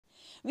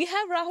We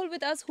have Rahul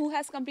with us who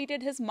has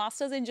completed his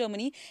masters in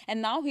Germany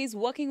and now he's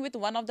working with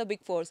one of the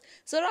big fours.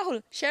 So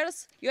Rahul, share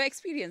us your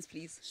experience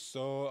please.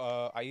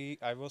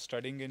 I was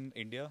studying in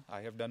India.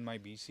 I have done my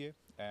BCA,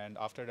 and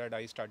after that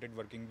I started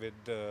working with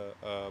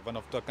one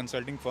of the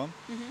consulting firm.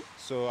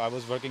 So I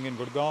was working in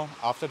Gurgaon.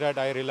 After that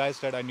I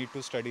realized that I need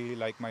to study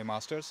like my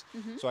masters.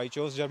 So I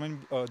chose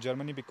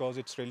Germany because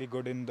it's really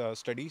good in the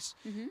studies,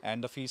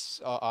 and the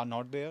fees are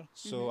not there.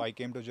 So I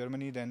came to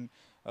Germany, then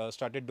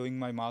started doing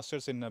my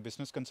masters in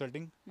business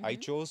consulting. I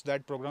chose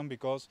that program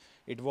because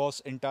it was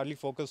entirely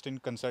focused in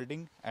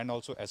consulting and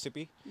also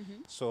SAP.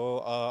 So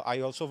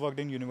I also worked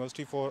in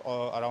university for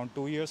around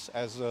 2 years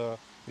as a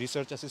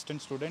research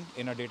assistant student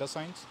in a data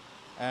science.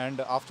 And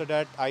after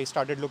that, I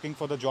started looking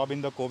for the job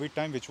in the COVID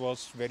time, which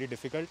was very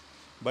difficult.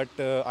 But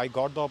I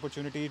got the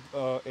opportunity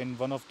in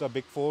one of the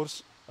big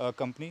fours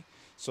company.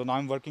 So now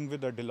I'm working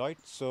with Deloitte.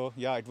 So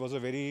yeah, it was a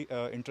very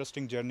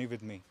interesting journey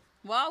with me.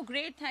 Wow,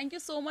 great. Thank you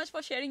so much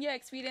for sharing your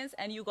experience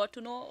and you got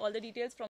to know all the details from